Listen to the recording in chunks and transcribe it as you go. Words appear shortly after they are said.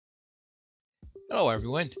Hello,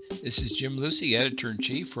 everyone. This is Jim Lucy,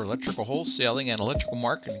 Editor-in-Chief for Electrical Wholesaling and Electrical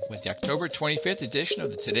Marketing with the October 25th edition of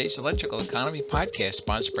the Today's Electrical Economy podcast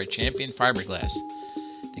sponsored by Champion Fiberglass.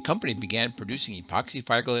 The company began producing epoxy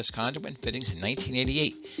fiberglass conduit and fittings in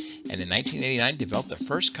 1988, and in 1989 developed the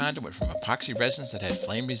first conduit from epoxy resins that had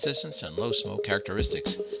flame resistance and low smoke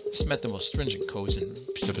characteristics. This met the most stringent codes and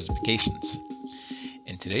specifications.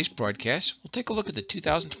 In today's broadcast, we'll take a look at the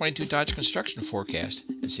 2022 Dodge construction forecast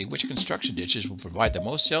and see which construction niches will provide the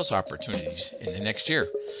most sales opportunities in the next year.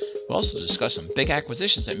 We'll also discuss some big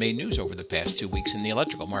acquisitions that made news over the past 2 weeks in the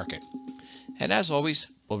electrical market. And as always,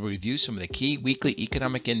 we'll review some of the key weekly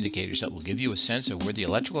economic indicators that will give you a sense of where the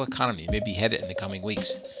electrical economy may be headed in the coming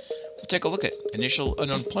weeks. We'll take a look at initial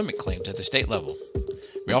unemployment claims at the state level,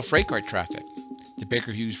 rail freight car traffic, the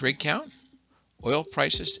Baker Hughes rig count, oil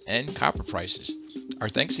prices, and copper prices. Our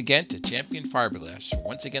thanks again to Champion Fiberglass for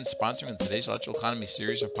once again sponsoring today's Electrical Economy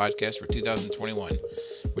series of podcasts for 2021.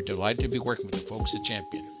 We're delighted to be working with the folks at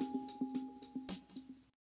Champion.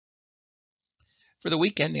 For the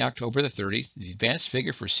week ending October the 30th, the advanced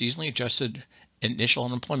figure for seasonally adjusted initial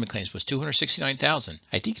unemployment claims was 269,000,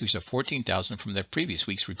 a decrease of 14,000 from the previous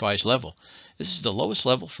week's revised level. This is the lowest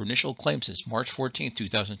level for initial claims since March 14,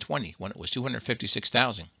 2020, when it was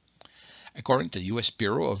 256,000. According to the U.S.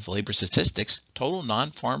 Bureau of Labor Statistics, total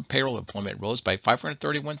non-farm payroll employment rose by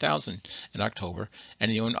 531,000 in October, and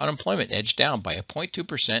the unemployment edged down by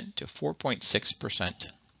 0.2% to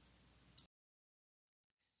 4.6%.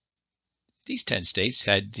 These 10 states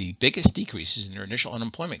had the biggest decreases in their initial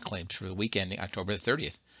unemployment claims for the week ending October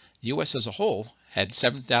 30th. The U.S. as a whole had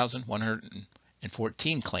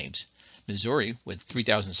 7,114 claims. Missouri, with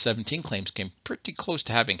 3,017 claims, came pretty close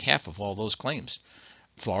to having half of all those claims.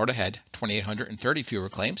 Florida had 2,830 fewer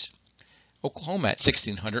claims. Oklahoma had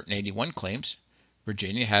 1,681 claims.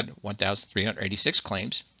 Virginia had 1,386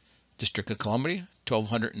 claims. District of Columbia,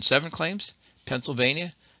 1,207 claims.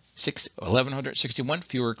 Pennsylvania, 1,161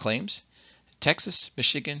 fewer claims. Texas,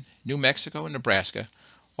 Michigan, New Mexico, and Nebraska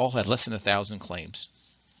all had less than 1,000 claims.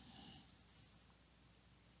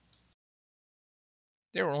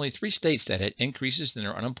 There were only 3 states that had increases in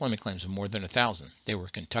their unemployment claims of more than 1,000. They were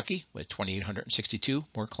Kentucky with 2,862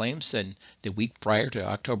 more claims than the week prior to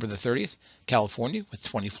October the 30th, California with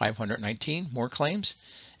 2,519 more claims,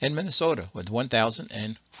 and Minnesota with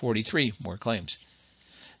 1,043 more claims.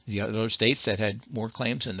 The other states that had more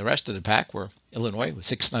claims than the rest of the pack were Illinois with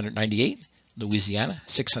 698, Louisiana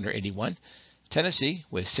 681, Tennessee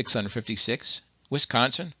with 656,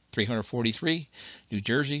 Wisconsin 343, New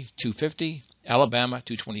Jersey 250, Alabama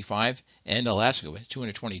 225, and Alaska with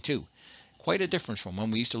 222. Quite a difference from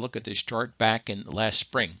when we used to look at this chart back in last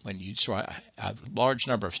spring, when you saw a large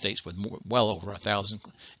number of states with well over 1,000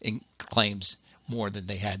 claims more than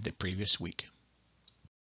they had the previous week.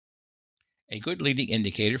 A good leading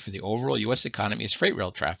indicator for the overall U.S. economy is freight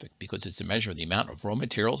rail traffic because it's a measure of the amount of raw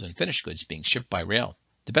materials and finished goods being shipped by rail.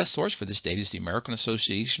 The best source for this data is the American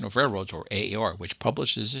Association of Railroads, or AAR, which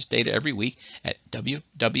publishes this data every week at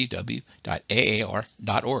www.aar.org.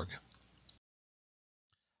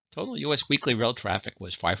 Total U.S. weekly rail traffic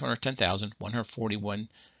was 510,141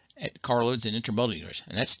 carloads and intermodal units,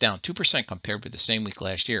 and that's down 2% compared with the same week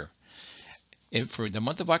last year. For the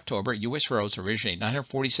month of October, U.S. railroads originated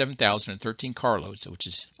 947,013 carloads, which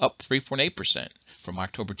is up 3.8% from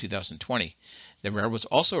October 2020. The railroads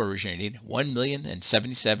also originated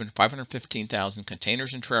 1,077,515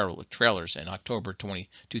 containers and trailers in October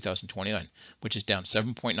 2021, which is down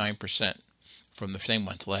 7.9% from the same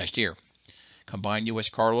month last year. Combined U.S.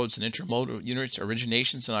 carloads and intermodal units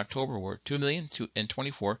originations in October were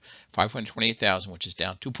 2,024,528,000, which is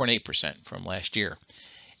down 2.8% from last year.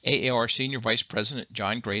 AAR Senior Vice President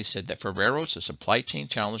John Gray said that for railroads, the supply chain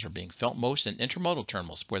challenges are being felt most in intermodal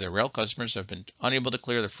terminals, where their rail customers have been unable to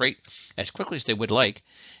clear the freight as quickly as they would like.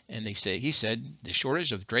 And he said the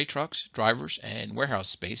shortage of dray trucks, drivers, and warehouse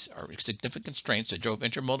space are significant constraints that drove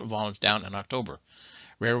intermodal volumes down in October.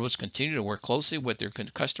 Railroads continue to work closely with their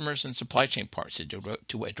customers and supply chain partners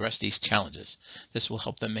to address these challenges. This will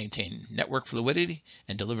help them maintain network fluidity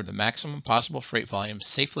and deliver the maximum possible freight volume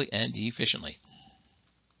safely and efficiently.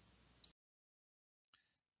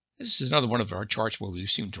 This is another one of our charts where we've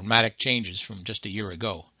seen dramatic changes from just a year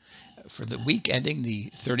ago. For the week ending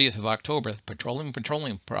the 30th of October, petroleum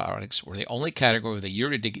products were the only category with a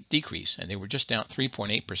year-to-date decrease, and they were just down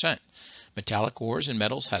 3.8%. Metallic ores and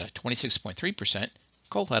metals had a 26.3%.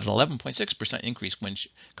 Coal had an 11.6% increase when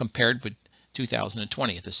compared with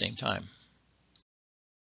 2020 at the same time.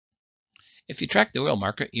 If you track the oil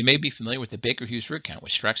market, you may be familiar with the Baker Hughes rig count,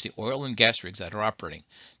 which tracks the oil and gas rigs that are operating.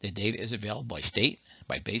 The data is available by state,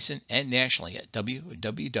 by basin, and nationally at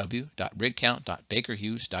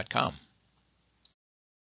www.rigcount.bakerhughes.com.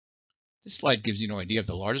 This slide gives you an idea of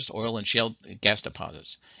the largest oil and shale gas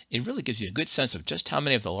deposits. It really gives you a good sense of just how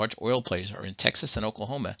many of the large oil plays are in Texas and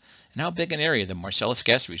Oklahoma, and how big an area the Marcellus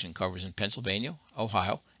gas region covers in Pennsylvania,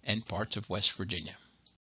 Ohio, and parts of West Virginia.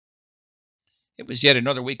 It was yet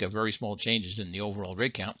another week of very small changes in the overall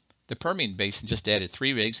rig count. The Permian Basin just added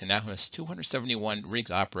 3 rigs and now has 271 rigs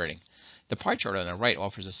operating. The pie chart on the right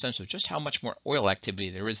offers a sense of just how much more oil activity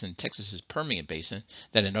there is in Texas's Permian Basin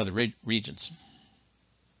than in other regions.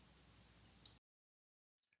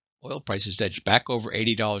 Oil prices edged back over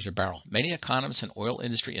 $80 a barrel. Many economists and oil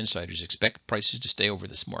industry insiders expect prices to stay over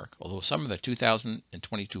this mark, although some of the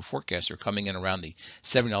 2022 forecasts are coming in around the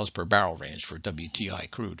 $7 per barrel range for WTI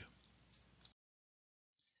crude.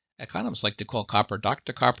 Economists like to call copper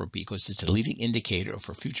Dr. Copper because it's a leading indicator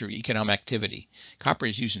for future economic activity. Copper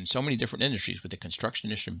is used in so many different industries, with the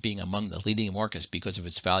construction industry being among the leading markets because of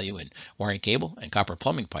its value in wiring cable and copper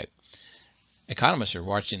plumbing pipe. Economists are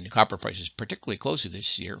watching the copper prices particularly closely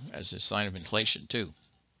this year as a sign of inflation, too.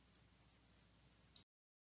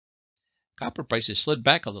 Copper prices slid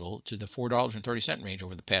back a little to the $4.30 range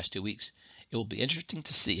over the past 2 weeks. It will be interesting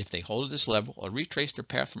to see if they hold at this level or retrace their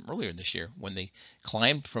path from earlier this year, when they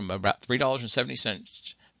climbed from about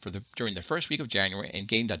 $3.70 during the first week of January and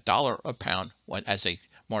gained $1 a pound as they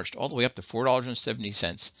marched all the way up to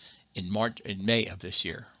 $4.70 in May of this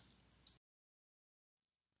year.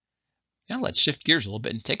 Now let's shift gears a little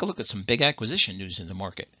bit and take a look at some big acquisition news in the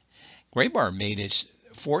market. Graybar made its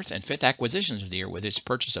 4th and 5th acquisitions of the year with its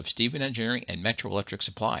purchase of Stephen Engineering and Metro Electric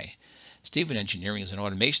Supply. Stephen Engineering is an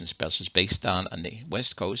automation specialist based on the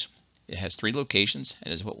West Coast. It has 3 locations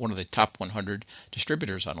and is one of the top 100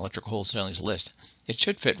 distributors on electrical wholesaling's list. It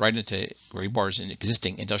should fit right into Graybar's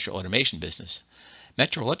existing industrial automation business.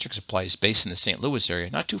 Metro Electric Supply is based in the St. Louis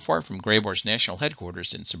area, not too far from Graybar's national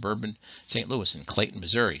headquarters in suburban St. Louis in Clayton,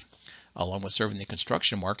 Missouri. Along with serving the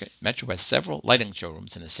construction market, Metro has several lighting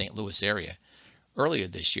showrooms in the St. Louis area. Earlier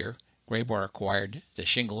this year, Graybar acquired the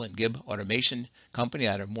Shingle and Gibb Automation Company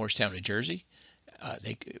out of Morristown, New Jersey.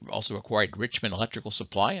 They also acquired Richmond Electrical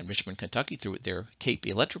Supply in Richmond, Kentucky through their Cape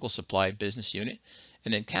Electrical Supply business unit.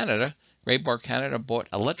 And in Canada, Graybar Canada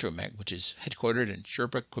bought Electromag, which is headquartered in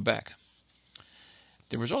Sherbrooke, Quebec.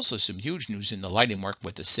 There was also some huge news in the lighting market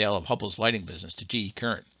with the sale of Hubbell's lighting business to GE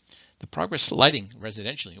Current. The Progress Lighting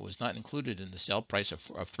residentially was not included in the sale price of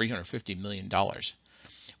 $350 million.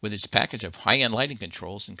 With its package of high-end lighting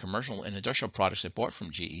controls and commercial and industrial products it bought from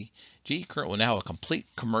GE Current will now have a complete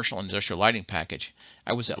commercial and industrial lighting package.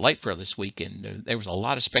 I was at Light Fair this week, and there was a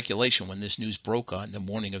lot of speculation when this news broke on the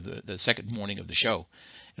morning of the second morning of the show.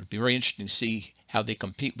 It'll be very interesting to see how they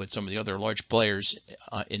compete with some of the other large players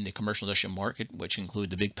in the commercial industrial market, which include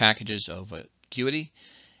the big packages of Acuity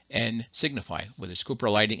and Signify with its Cooper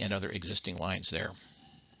lighting and other existing lines there.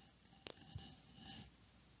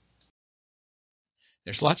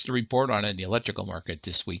 There's lots to report on in the electrical market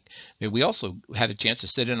this week. We also had a chance to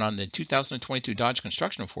sit in on the 2022 Dodge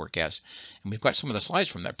construction forecast, and we've got some of the slides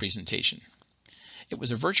from that presentation. It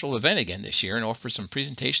was a virtual event again this year and offered some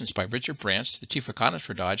presentations by Richard Branch, the chief economist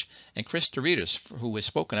for Dodge, and Chris Doritas, who has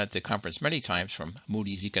spoken at the conference many times from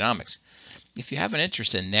Moody's Economics. If you have an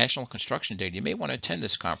interest in national construction data, you may want to attend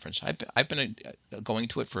this conference. I've been going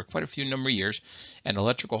to it for quite a few number of years, and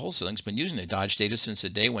electrical wholesaling has been using the Dodge data since the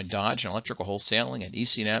day when Dodge and electrical wholesaling and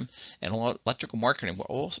EC&M and electrical marketing were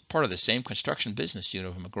all part of the same construction business unit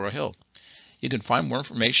of McGraw-Hill. You can find more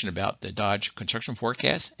information about the Dodge construction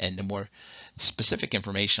forecast and the more specific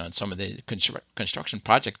information on some of the construction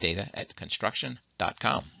project data at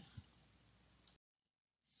construction.com.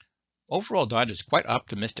 Overall, Dodge is quite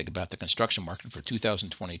optimistic about the construction market for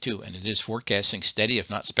 2022, and it is forecasting steady,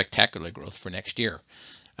 if not spectacular, growth for next year.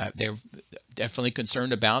 They're definitely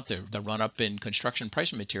concerned about the run-up in construction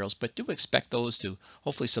price materials, but do expect those to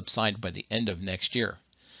hopefully subside by the end of next year.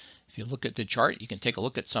 If you look at the chart, you can take a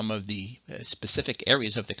look at some of the specific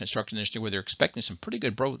areas of the construction industry where they're expecting some pretty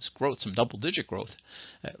good growth, some double-digit growth.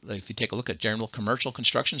 If you take a look at general commercial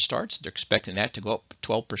construction starts, they're expecting that to go up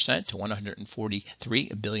 12% to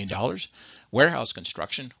 $143 billion. Warehouse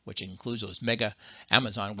construction, which includes those mega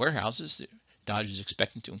Amazon warehouses, Dodge is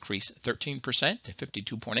expecting to increase 13% to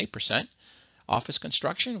 52.8%. Office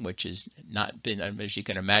construction, which has not been, as you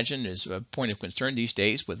can imagine, is a point of concern these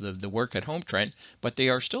days with the work at home trend, but they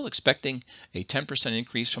are still expecting a 10%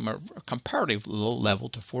 increase from a comparative low level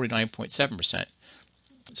to 49.7%.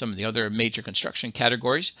 Some of the other major construction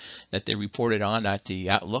categories that they reported on at the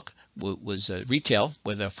Outlook was retail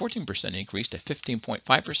with a 14% increase to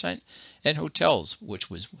 15.5%, and hotels, which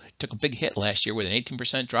took a big hit last year with an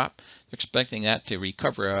 18% drop. They're expecting that to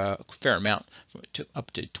recover a fair amount to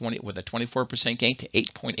up to 20 with a 24% gain to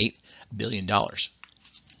 $8.8 billion.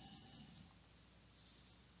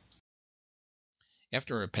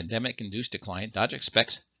 After a pandemic-induced decline, Dodge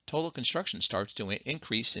expects total construction starts to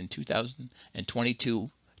increase in 2022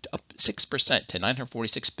 to up 6% to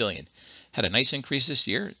 $946 billion. Had a nice increase this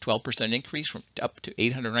year, 12% increase from up to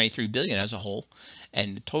 $893 billion as a whole,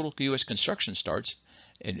 and total U.S. construction starts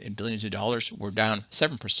in billions of dollars were down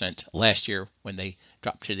 7% last year when they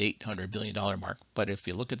dropped to the $800 billion mark. But if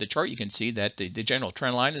you look at the chart, you can see that the general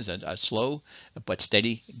trend line is a slow but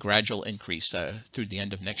steady gradual increase through the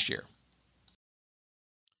end of next year.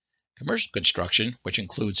 Commercial construction, which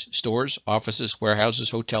includes stores, offices, warehouses,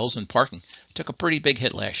 hotels, and parking, took a pretty big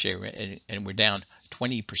hit last year, and we're down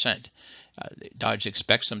 20%. Dodge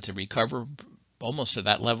expects them to recover almost to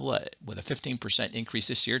that level with a 15% increase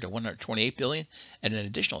this year to $128 billion and an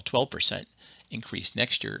additional 12% increase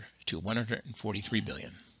next year to $143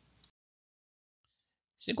 billion.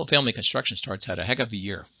 Single-family construction starts had a heck of a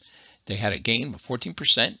year. They had a gain of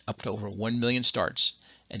 14%, up to over 1 million starts.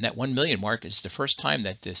 And that 1 million mark is the first time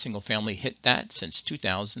that the single family hit that since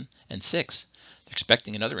 2006. They're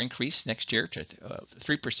expecting another increase next year to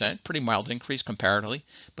 3%, pretty mild increase comparatively,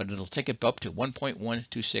 but it'll take it up to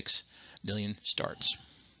 1.126 million starts.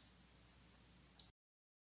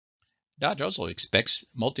 Dodge also expects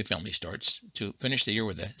multifamily starts to finish the year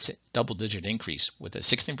with a double-digit increase, with a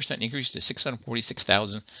 16% increase to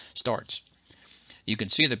 646,000 starts. You can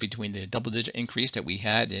see that between the double-digit increase that we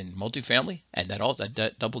had in multifamily and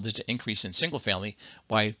that double-digit increase in single-family,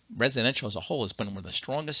 why residential as a whole has been one of the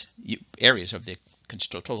strongest areas of the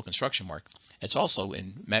total construction market. It's also,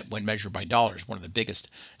 when measured by dollars, one of the biggest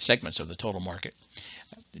segments of the total market.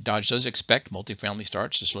 Dodge does expect multifamily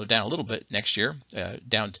starts to slow down a little bit next year,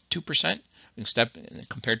 down to 2%.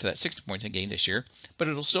 Compared to that 60% gain this year, but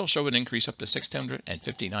it'll still show an increase up to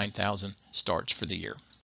 659,000 starts for the year.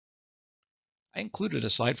 I included a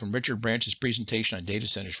slide from Richard Branch's presentation on data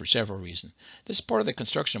centers for several reasons. This part of the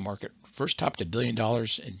construction market first topped $1 billion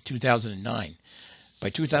in 2009. By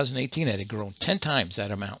 2018, it had grown 10 times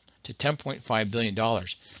that amount to $10.5 billion.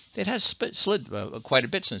 It has slid quite a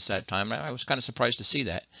bit since that time. I was kind of surprised to see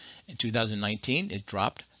that. In 2019, it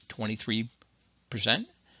dropped 23%.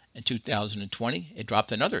 In 2020, it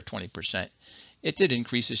dropped another 20%. It did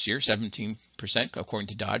increase this year, 17%, according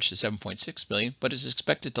to Dodge, to $7.6 billion, but is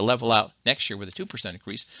expected to level out next year with a 2%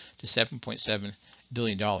 increase to $7.7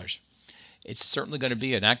 billion. It's certainly going to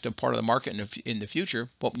be an active part of the market in the future,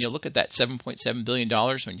 but when you look at that $7.7 billion,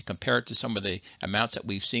 when you compare it to some of the amounts that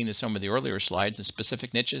we've seen in some of the earlier slides and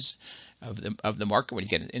specific niches of the market, when you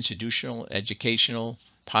get an institutional, educational,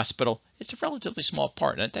 hospital, it's a relatively small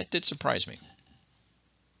part, and that did surprise me.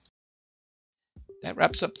 That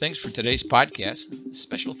wraps up things for today's podcast.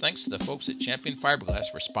 Special thanks to the folks at Champion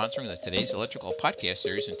Fiberglass for sponsoring the Today's Electrical podcast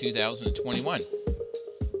series in 2021.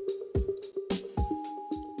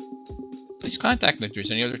 Please contact me if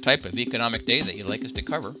there's any other type of economic data that you'd like us to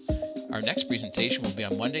cover. Our next presentation will be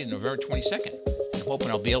on Monday, November 22nd. I'm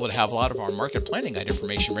hoping I'll be able to have a lot of our market planning guide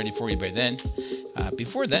information ready for you by then.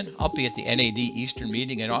 Before then, I'll be at the NAD Eastern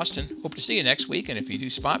meeting in Austin. Hope to see you next week, and if you do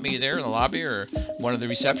spot me there in the lobby or one of the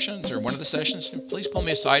receptions or one of the sessions, please pull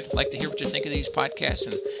me aside. I'd like to hear what you think of these podcasts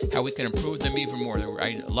and how we can improve them even more.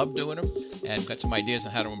 I love doing them and got some ideas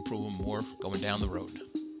on how to improve them more going down the road.